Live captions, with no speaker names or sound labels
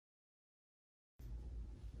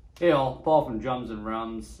Hey all, Paul from Drums and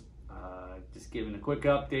Rums. Just giving a quick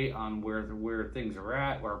update on where things are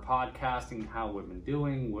at, where podcasting, how we've been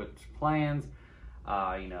doing, what's plans.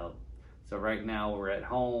 So right now we're at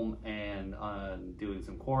home and doing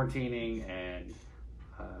some quarantining and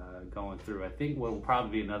going through, I think what will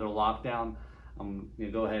probably be another lockdown. I'm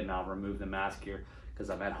gonna go ahead and I'll remove the mask here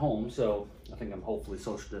because I'm at home, so I think I'm hopefully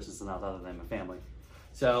social distancing other than my family.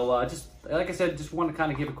 So just like I said, just want to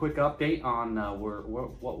kind of give a quick update on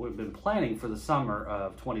what we've been planning for the summer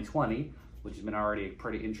of 2020, which has been already a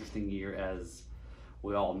pretty interesting year, as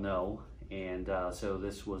we all know. And so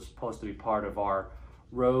this was supposed to be part of our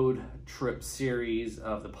road trip series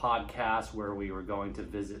of the podcast, where we were going to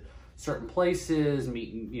visit certain places,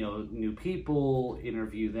 meet new people,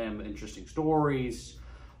 interview them, interesting stories,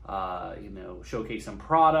 showcase some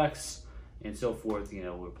products and so forth.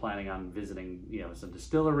 We're planning on visiting, some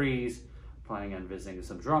distilleries, planning on visiting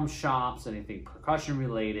some drum shops, anything percussion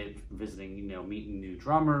related, visiting, meeting new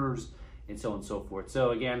drummers, and so on and so forth. So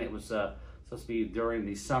again, it was supposed to be during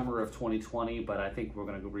the summer of 2020, but I think we're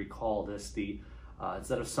going to recall this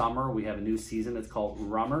instead of summer, we have a new season. It's called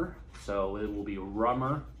Rummer. So it will be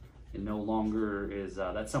Rummer. It no longer is,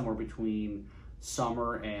 that's somewhere between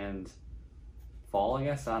summer and fall, I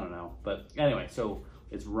guess. I don't know. But anyway, so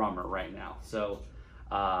it's Rummer right now. So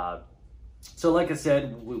like I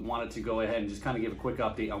said, we wanted to go ahead and just kind of give a quick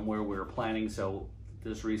update on where we were planning. So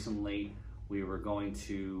just recently, we were going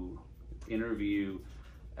to interview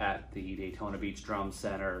at the Daytona Beach Drum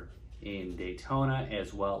Center in Daytona,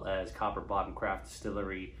 as well as Copper Bottom Craft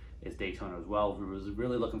Distillery is Daytona as well. We was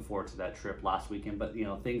really looking forward to that trip last weekend, but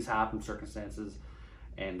things happen, circumstances,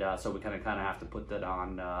 and so we kind of have to put that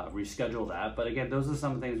on, reschedule that. But again, those are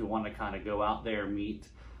some things we want to kind of go out there, meet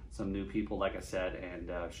some new people, like I said,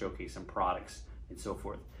 and showcase some products and so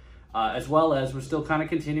forth. As well as we're still kind of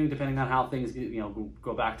continuing, depending on how things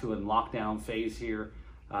go back to a lockdown phase here.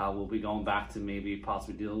 We'll be going back to maybe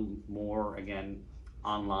possibly doing more again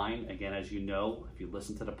online. Again, as you know, if you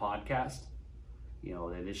listen to the podcast, it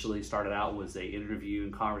initially started out was a interview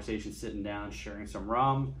and conversation, sitting down, sharing some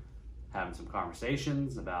rum, having some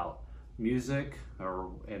conversations about music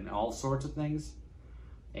and all sorts of things.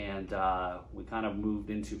 And we kind of moved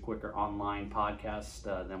into quicker online podcasts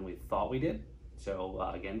than we thought we did. So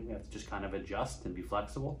again, we have to just kind of adjust and be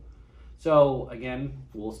flexible. So again,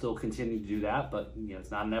 we'll still continue to do that, but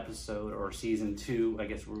it's not an episode or season 2, I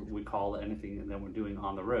guess we call it, anything that we're doing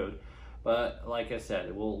on the road. But like I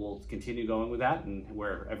said, we'll continue going with that, and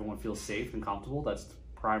where everyone feels safe and comfortable. That's the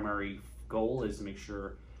primary goal, is to make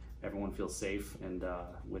sure everyone feels safe and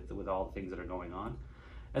with all the things that are going on,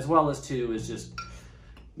 as well as is just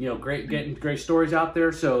getting great stories out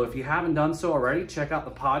there. So if you haven't done so already, check out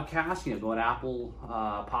the podcast. Go to Apple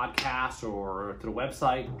Podcasts or to the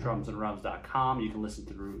website drumsandrums.com. You can listen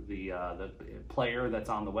to the player that's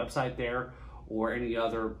on the website there, or any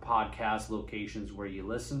other podcast locations where you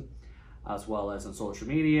listen, as well as on social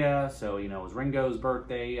media. So it was Ringo's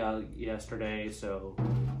birthday yesterday, so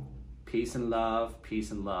peace and love,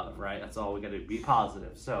 right? That's all we got to do. Be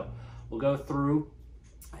positive. So we'll go through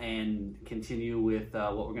and continue with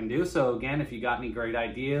what we're going to do. So again, if you got any great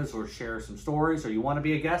ideas or share some stories, or you want to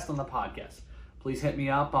be a guest on the podcast, please hit me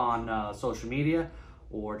up on social media,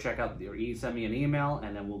 or send me an email,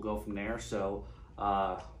 and then we'll go from there. So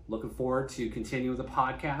looking forward to continue the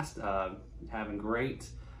podcast, having great.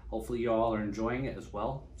 Hopefully you all are enjoying it as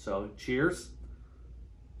well. So cheers.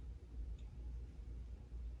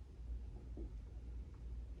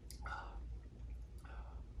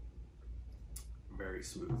 Very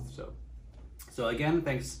smooth. So again,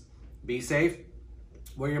 thanks. Be safe,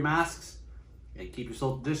 wear your masks, and keep your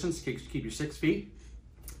social distance, keep your 6 feet.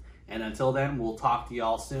 And until then, we'll talk to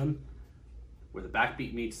y'all soon, where the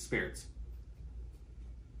backbeat meets spirits.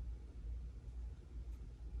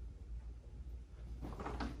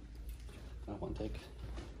 One take.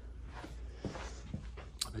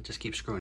 It just keeps screwing.